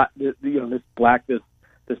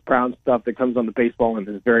brown stuff that comes on the baseball and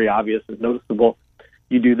is very obvious and noticeable.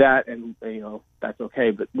 You do that, and that's okay.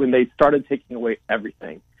 But when they started taking away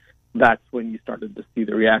everything, that's when you started to see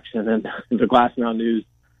the reaction. And the Glasnow news,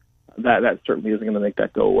 that certainly isn't going to make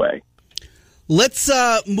that go away. Let's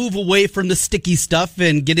move away from the sticky stuff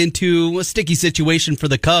and get into a sticky situation for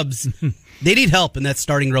the Cubs. They need help in that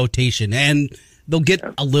starting rotation, and they'll get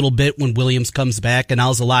a little bit when Williams comes back, and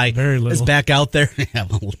Alzolay is back out there.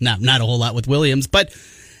 Not a whole lot with Williams, but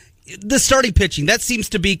the starting pitching, that seems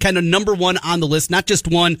to be kind of number one on the list. Not just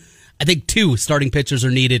one, I think two starting pitchers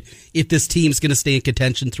are needed if this team's going to stay in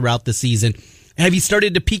contention throughout the season. Have you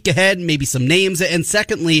started to peek ahead, maybe some names? And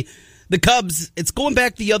secondly, the Cubs, it's going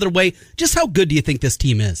back the other way. Just how good do you think this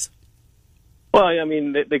team is? Well, I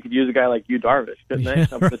mean, they could use a guy like Yu Darvish, couldn't they?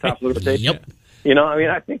 Up at the top of the rotation. Yep. You know, I mean,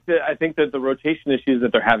 I think that the rotation issues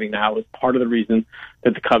that they're having now is part of the reason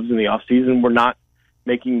that the Cubs in the offseason were not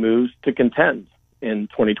making moves to contend in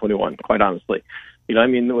 2021, quite honestly. You know, I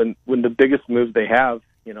mean, when the biggest moves they have,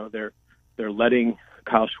 you know, they're letting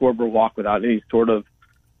Kyle Schwarber walk without any sort of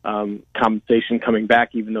compensation coming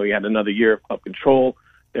back, even though he had another year of club control.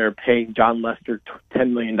 They're paying John Lester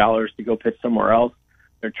 $10 million to go pitch somewhere else.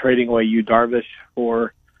 They're trading away Yu Darvish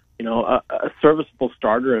for, you know, a serviceable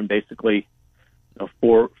starter and basically, you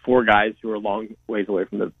know, four guys who are a long ways away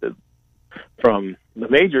from the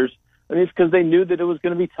majors. I mean, it's because they knew that it was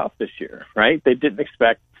going to be tough this year, right? They didn't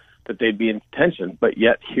expect that they'd be in contention, but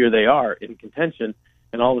yet here they are in contention.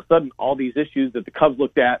 And all of a sudden, all these issues that the Cubs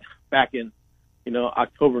looked at back in, you know,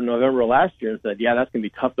 October, November last year and said, yeah, that's going to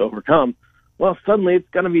be tough to overcome. Well, suddenly it's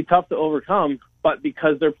going to be tough to overcome, but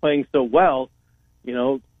because they're playing so well, you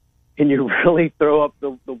know, can you really throw up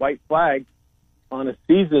the white flag on a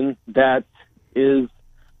season that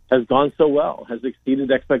has gone so well, has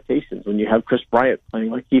exceeded expectations when you have Chris Bryant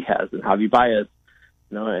playing like he has and Javi Baez,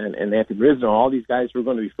 you know, and Anthony Rizzo, all these guys who are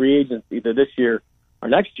going to be free agents either this year or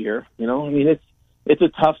next year. You know, I mean, it's a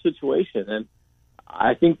tough situation, and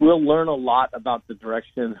I think we'll learn a lot about the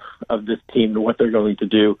direction of this team and what they're going to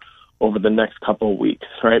do over the next couple of weeks,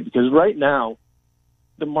 right? Because right now,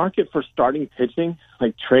 the market for starting pitching,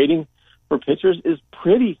 like trading for pitchers, is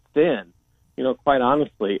pretty thin, you know, quite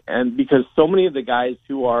honestly. And because so many of the guys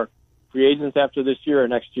who are free agents after this year or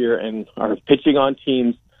next year and are pitching on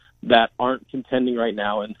teams that aren't contending right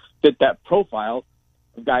now and fit that profile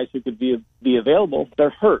of guys who could be available, they're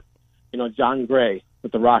hurt. You know, John Gray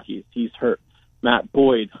with the Rockies, he's hurt. Matt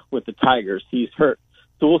Boyd with the Tigers, he's hurt.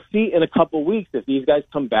 So we'll see in a couple of weeks if these guys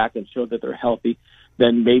come back and show that they're healthy,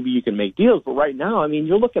 then maybe you can make deals. But right now, I mean,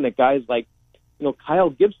 you're looking at guys like, you know,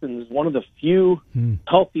 Kyle Gibson is one of the few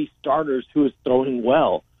healthy starters who is throwing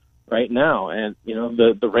well right now. And, you know,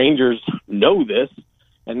 the Rangers know this,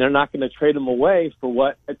 and they're not going to trade him away for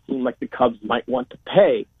what it seemed like the Cubs might want to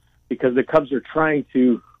pay, because the Cubs are trying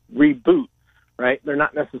to reboot, right? They're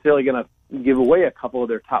not necessarily going to give away a couple of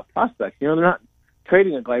their top prospects. You know, they're not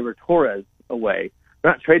trading a Gleyber Torres away.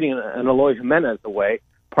 They're not trading an Eloy Jimenez away,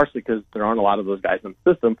 partially because there aren't a lot of those guys in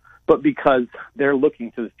the system, but because they're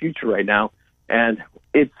looking to the future right now. And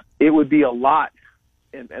it would be a lot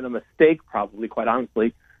and a mistake, probably, quite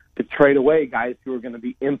honestly, to trade away guys who are going to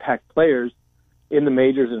be impact players in the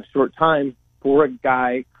majors in a short time for a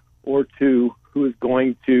guy or two who is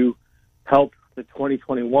going to help the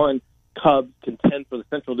 2021 Cubs contend for the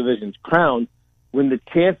Central Division's crown, when the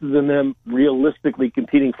chances of them realistically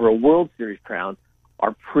competing for a World Series crown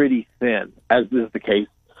are pretty thin, as is the case,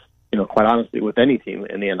 you know, quite honestly, with any team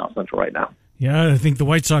in the NL Central right now. Yeah, I think the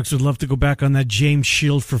White Sox would love to go back on that James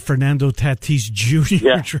Shield for Fernando Tatis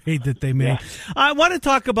Jr. trade that they made. Yeah. I want to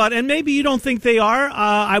talk about, and maybe you don't think they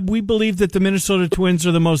are, we believe that the Minnesota Twins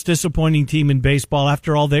are the most disappointing team in baseball.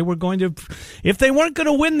 After all, they were going to, if they weren't going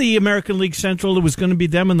to win the American League Central, it was going to be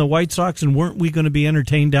them and the White Sox, and weren't we going to be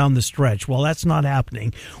entertained down the stretch? Well, that's not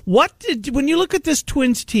happening. When you look at this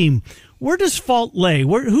Twins team, where does fault lay?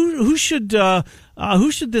 Who should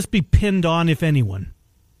this be pinned on, if anyone?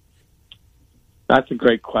 That's a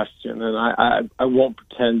great question, and I won't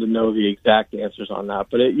pretend to know the exact answers on that.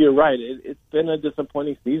 But you're right. It's been a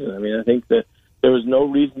disappointing season. I mean, I think that there was no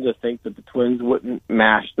reason to think that the Twins wouldn't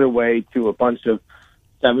mash their way to a bunch of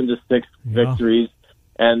 7-6 victories,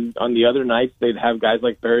 and on the other nights they'd have guys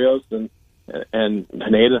like Berrios and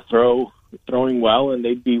Pineda throwing well, and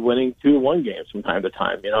they'd be winning 2-1 games from time to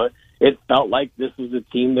time. You know, it felt like this was a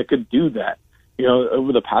team that could do that. You know,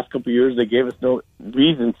 over the past couple of years, they gave us no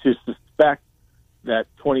reason to suspect that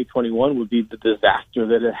 2021 would be the disaster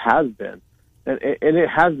that it has been. And it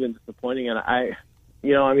has been disappointing. And I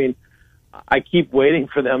keep waiting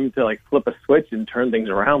for them to like flip a switch and turn things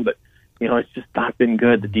around, but you know, it's just not been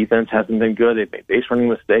good. The defense hasn't been good. They've made base running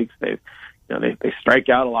mistakes. They strike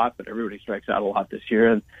out a lot, but everybody strikes out a lot this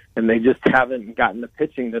year, and they just haven't gotten the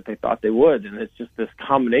pitching that they thought they would. And it's just this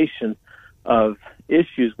combination of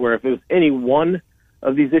issues where if it was any one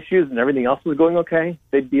of these issues and everything else was going okay,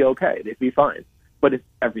 they'd be okay. They'd be fine. But it's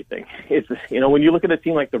everything. It's, you know, when you look at a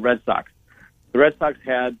team like the Red Sox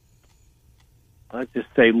had, let's just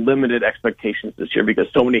say, limited expectations this year because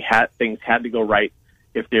so many things had to go right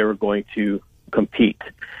if they were going to compete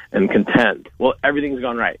and contend. Well, everything's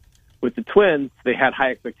gone right. With the Twins, they had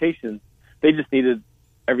high expectations. They just needed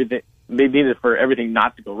everything. They needed for everything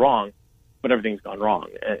not to go wrong, but everything's gone wrong.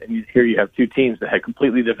 And here you have two teams that had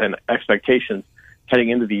completely different expectations heading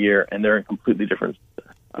into the year, and they're in completely different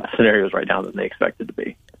scenarios right now than they expected to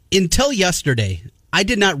be. Until yesterday, I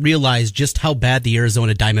did not realize just how bad the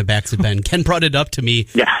Arizona Diamondbacks have been. Ken brought it up to me.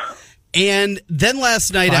 Yeah. And then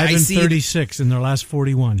last night I see 5-36 in their last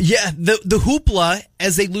 41. Yeah, the hoopla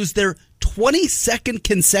as they lose their 22nd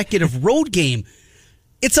consecutive road game.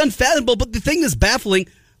 It's unfathomable, but the thing that's baffling,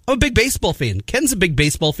 I'm a big baseball fan. Ken's a big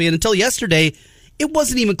baseball fan. Until yesterday, it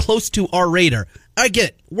wasn't even close to our radar. I get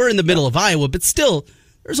it. We're in the middle of Iowa, but still,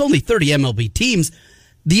 there's only 30 MLB teams.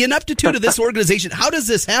 The ineptitude of this organization, how does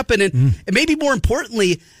this happen? And maybe more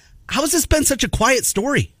importantly, how has this been such a quiet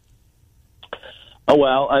story? Oh,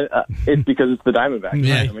 well, it's because it's the Diamondbacks.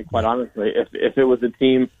 Yeah. Right? I mean, quite honestly, if it was a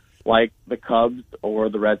team like the Cubs or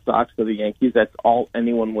the Red Sox or the Yankees, that's all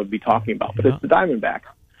anyone would be talking about. But it's the Diamondbacks,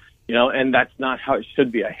 and that's not how it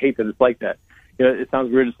should be. I hate that it's like that. It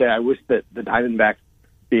sounds weird to say I wish that the Diamondbacks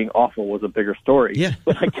being awful was a bigger story. Yeah.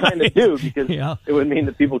 But I kind of do, because it would mean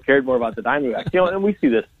that people cared more about the Diamondbacks. And we see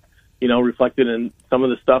this, reflected in some of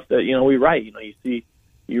the stuff that, we write.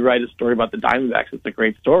 You write a story about the Diamondbacks, it's a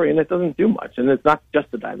great story, and it doesn't do much. And it's not just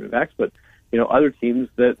the Diamondbacks, but, other teams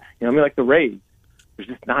that, like the Rays. There's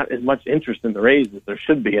just not as much interest in the Rays as there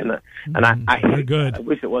should be. And I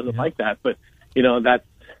wish it wasn't like that. But,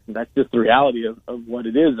 that's just the reality of what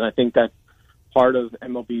it is. And I think that's part of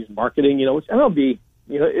MLB's marketing, which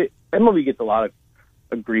MLB gets a lot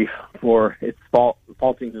of grief for its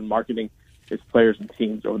faultings in marketing its players and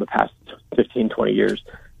teams over the past 15, 20 years.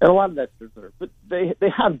 And a lot of that's deserved. But they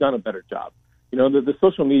have done a better job. The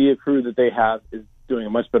social media crew that they have is doing a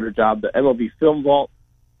much better job. The MLB Film Vault,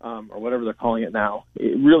 or whatever they're calling it now,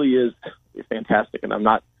 it really is fantastic. And I'm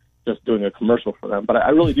not just doing a commercial for them, but I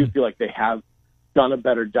really do feel like they have done a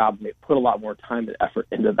better job, and they put a lot more time and effort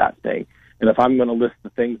into that thing. And if I'm going to list the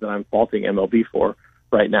things that I'm faulting MLB for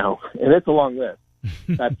right now, and it's a long list,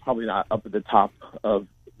 that's probably not up at the top of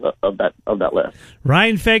that list.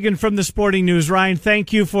 Ryan Fagan from the Sporting News. Ryan,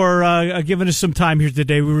 thank you for giving us some time here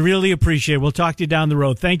today. We really appreciate it. We'll talk to you down the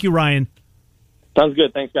road. Thank you, Ryan. Sounds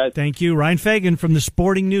good. Thanks, guys. Thank you. Ryan Fagan from the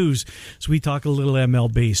Sporting News. So we talk a little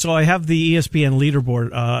MLB. So I have the ESPN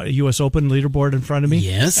leaderboard, U.S. Open leaderboard in front of me.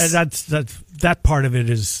 Yes. And that part of it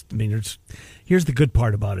is, here's the good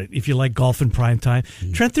part about it. If you like golf in prime time,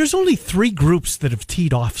 Trent, there's only 3 groups that have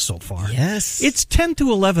teed off so far. Yes. It's 10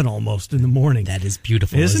 to 11 almost in the morning. That is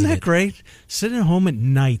beautiful. Isn't that it? great? Sitting at home at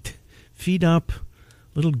night, feet up,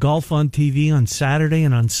 little golf on TV on Saturday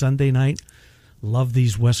and on Sunday night. Love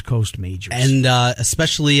these West Coast majors. And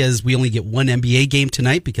especially as we only get one NBA game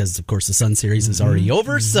tonight because, of course, the Sun Series is already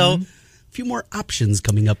over. So a few more options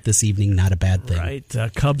coming up this evening. Not a bad thing.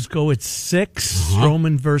 Right. Cubs go at 6.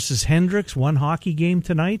 Stroman versus Hendricks. One hockey game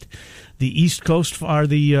tonight. The East Coast are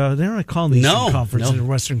they're not calling the Eastern Conference or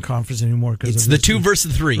Western Conference anymore. It's the 2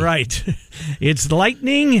 versus 3. Right. It's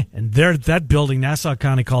Lightning, and that building, Nassau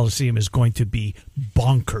County Coliseum, is going to be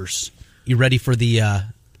bonkers. You ready for the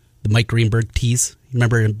Mike Greenberg tease?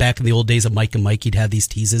 Remember back in the old days of Mike and Mike, he'd have these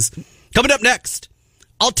teases? Coming up next,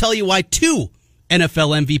 I'll tell you why 2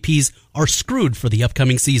 NFL MVPs are screwed for the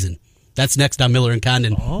upcoming season. That's next on Miller and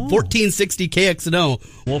Condon, 1460 KXNO,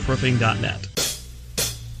 wolfroofing.net.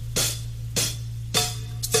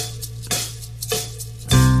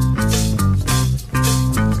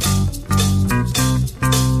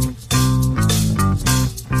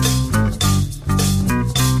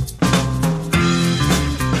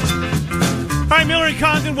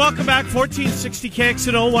 Condon, welcome back. 1460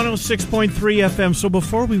 KXNO, 106.3 FM. So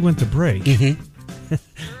before we went to break,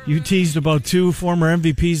 you teased about 2 former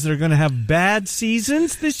MVPs that are going to have bad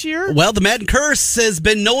seasons this year? Well, the Madden curse has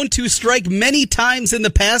been known to strike many times in the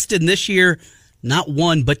past, and this year, not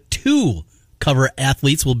 1, but 2 cover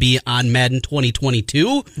athletes will be on Madden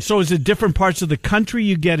 2022. So is it different parts of the country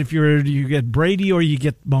you get if you get Brady or you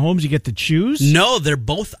get Mahomes, you get to choose? No, they're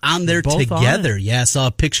both on there together. Yeah, I saw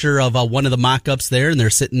a picture of one of the mock-ups there, and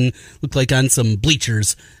they're sitting, look like on some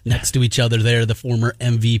bleachers next to each other there, the former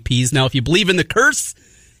MVPs. Now, if you believe in the curse,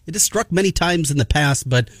 it has struck many times in the past,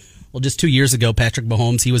 but just 2 years ago, Patrick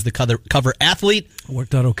Mahomes, he was the cover athlete.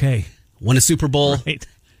 Worked out okay. Won a Super Bowl. Right.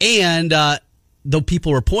 And though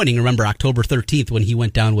people were pointing, remember October 13th when he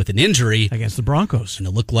went down with an injury against the Broncos, and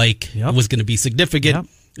it looked like it was going to be significant.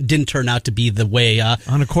 It didn't turn out to be the way.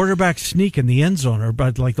 On a quarterback sneak in the end zone, or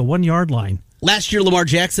about like the 1 yard line. Last year, Lamar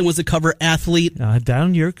Jackson was a cover athlete.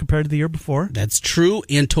 Down year compared to the year before. That's true.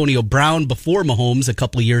 Antonio Brown before Mahomes a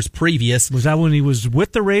couple of years previous. Was that when he was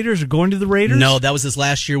with the Raiders or going to the Raiders? No, that was his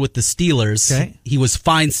last year with the Steelers. Okay. He was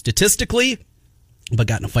fine statistically, but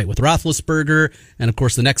got in a fight with Roethlisberger, and of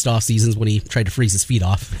course the next off seasons when he tried to freeze his feet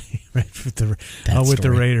off. Right, with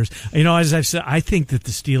the Raiders. As I've said, I think that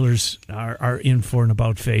the Steelers are in for an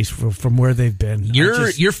about face from where they've been.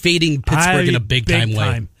 You're fading Pittsburgh in a big time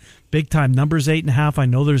way. Big time. Numbers 8.5. I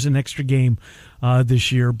know there's an extra game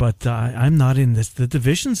this year, but I'm not in this. The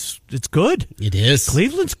division's, it's good. It is.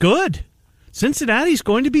 Cleveland's good. Cincinnati's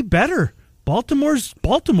going to be better. Baltimore's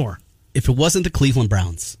Baltimore. If it wasn't the Cleveland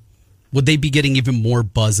Browns, would they be getting even more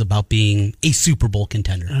buzz about being a Super Bowl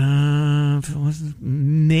contender? If it wasn't,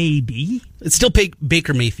 maybe. It's still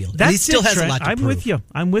Baker Mayfield. And he still has a lot to I'm prove. with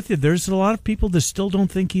you. There's a lot of people that still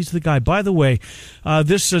don't think he's the guy. By the way,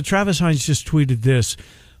 Travis Hines just tweeted this.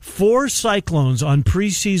 4 Cyclones on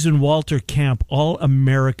preseason Walter Camp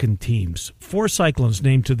All-American teams. 4 Cyclones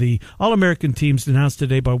named to the All-American teams announced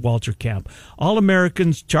today by Walter Camp.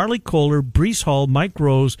 All-Americans Charlie Kohler, Breece Hall, Mike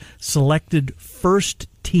Rose selected first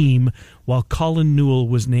team, while Colin Newell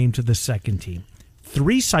was named to the second team.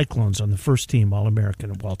 3 Cyclones on the first team All-American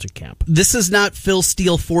at Walter Camp. This is not Phil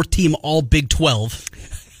Steele 4-team All Big 12.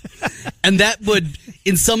 And that would,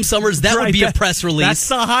 in some summers, that would be a press release. That's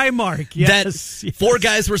the high mark. Yes. That 4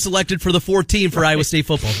 guys were selected for the 4th team for Iowa State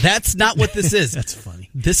football. That's not what this is. That's funny.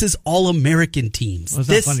 This is All-American teams. Well,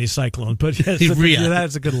 it's not funny, Cyclone, but yes,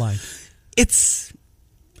 that's a good line. It's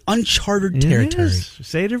uncharted territory. It is.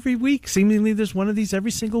 Say it every week. Seemingly there's one of these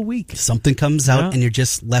every single week. Something comes out and you're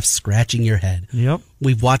just left scratching your head. Yep.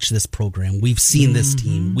 We've watched this program. We've seen this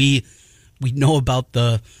team. We know about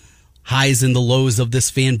the highs and the lows of this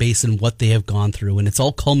fan base and what they have gone through. And it's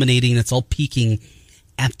all culminating, it's all peaking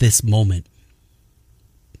at this moment.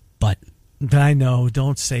 But I know,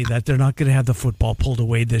 don't say that. They're not going to have the football pulled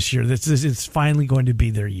away this year. It's finally going to be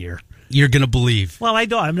their year. You're going to believe. Well,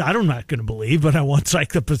 I'm not going to believe, but I want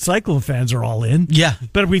Cyclone fans are all in. Yeah.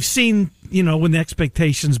 But we've seen, when the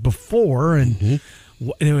expectations before, and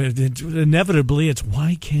inevitably it's,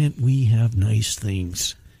 why can't we have nice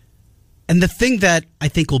things? And the thing that I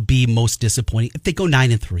think will be most disappointing, if they go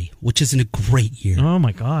 9-3, which isn't a great year. Oh,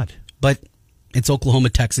 my God. But it's Oklahoma,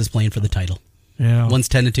 Texas playing for the title. Yeah. One's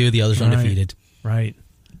 10-2, the other's undefeated. Right.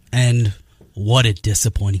 And what a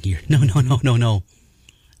disappointing year. No.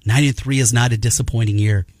 9-3 is not a disappointing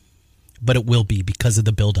year, but it will be because of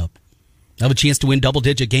the buildup. I have a chance to win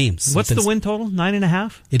double-digit games. What's the win total?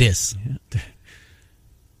 9.5? It is. Yeah.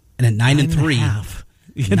 And at 9-3...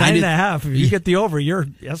 9.5. If you get the over, you're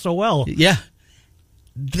SOL. Yeah.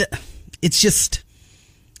 It's just,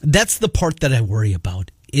 that's the part that I worry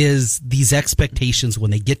about, is these expectations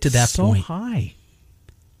when they get to that point. So high.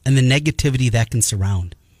 And the negativity that can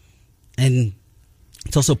surround. And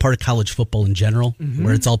it's also part of college football in general,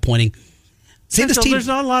 where it's all pointing. There's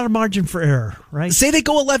not a lot of margin for error, right? Say they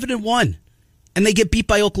go 11-1, and they get beat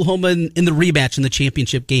by Oklahoma in the rematch in the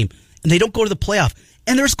championship game, and they don't go to the playoff.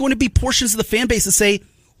 And there's going to be portions of the fan base that say,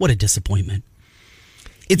 what a disappointment.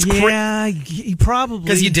 It's probably.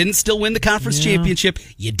 Because you didn't still win the conference championship.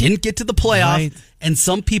 You didn't get to the playoff. Right. And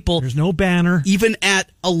some people. There's no banner. Even at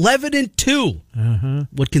 11-2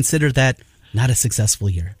 would consider that not a successful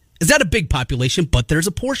year. Is that a big population? But there's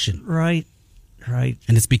a portion. Right.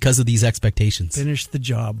 And it's because of these expectations. Finish the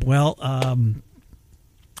job. Well,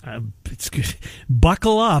 it's good.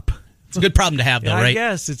 Buckle up. It's a good problem to have, though, right? I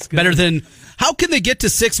guess it's good. Better than, how can they get to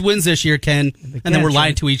 6 wins this year, Ken? And then we're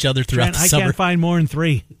lying to each other throughout the summer. I can't find more than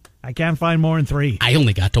 3. I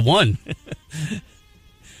only got to 1.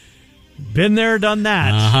 Been there, done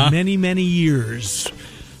that. Many, many years.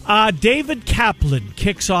 David Kaplan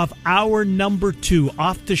kicks off hour number 2.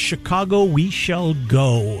 Off to Chicago we shall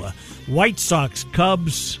go. White Sox,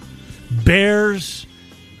 Cubs, Bears.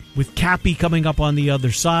 With Cappy coming up on the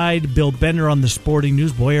other side. Bill Bender on the Sporting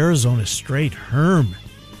News. Boy, Arizona straight. Herm.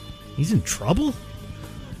 He's in trouble?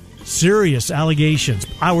 Serious allegations.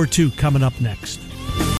 Hour 2 coming up next.